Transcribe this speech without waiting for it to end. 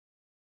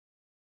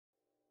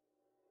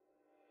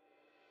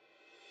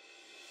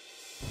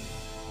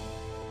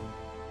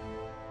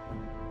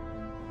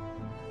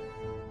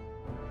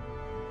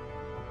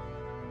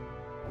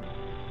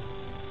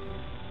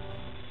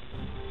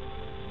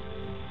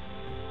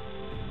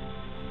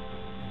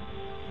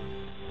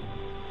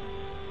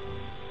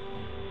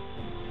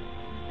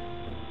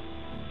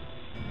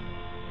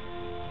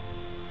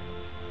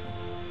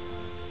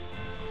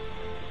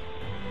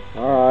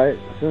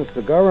since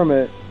the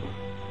government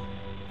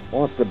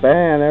wants to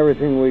ban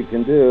everything we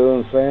can do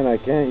and saying I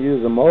can't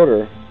use a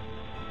motor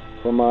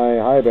for my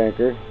high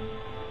banker,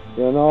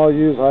 then I'll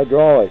use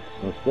hydraulics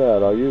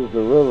instead. I'll use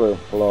the river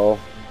flow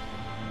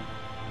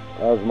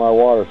as my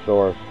water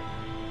source.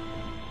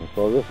 And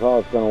so this is how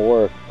it's going to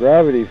work.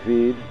 Gravity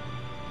feed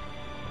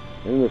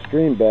in the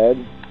stream bed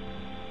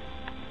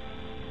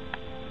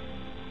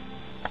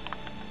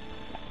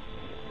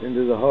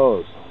into the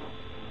hose.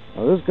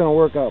 Now this is going to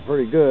work out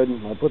pretty good.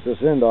 I'll put this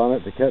end on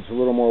it to catch a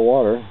little more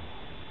water.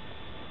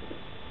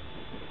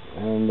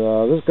 And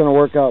this is going to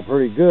work out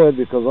pretty good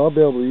because I'll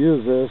be able to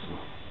use this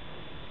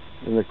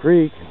in the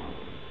creek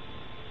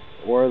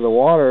where the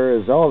water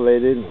is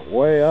elevated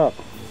way up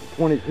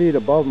 20 feet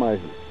above my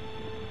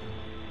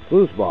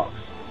sluice box.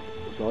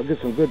 So I'll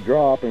get some good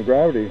drop and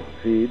gravity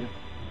feed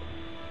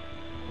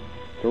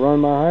to run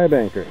my high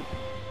banker.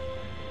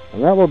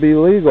 And that will be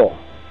legal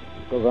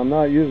because I'm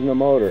not using a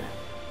motor.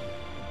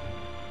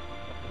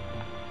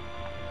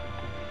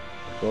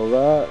 So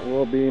that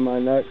will be my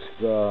next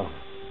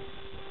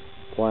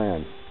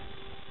plan.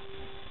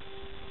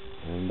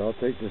 And I'll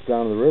take this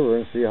down to the river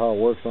and see how it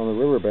works on the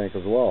riverbank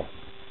as well.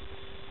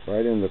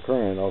 Right in the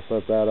current, I'll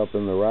set that up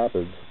in the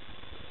rapids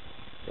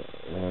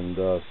and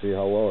see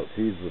how well it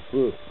feeds the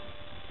sluice.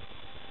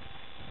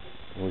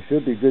 And we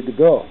should be good to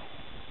go.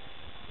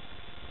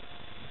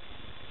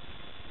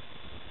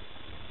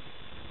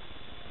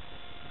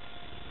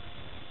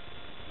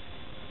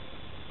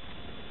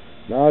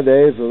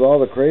 Nowadays, with all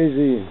the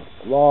crazy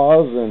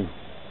laws and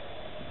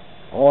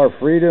all our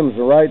freedoms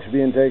and rights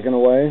being taken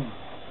away,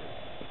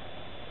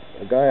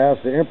 the guy has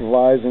to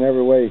improvise in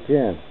every way he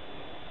can.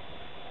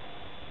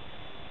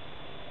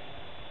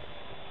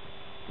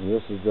 And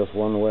this is just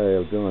one way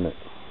of doing it.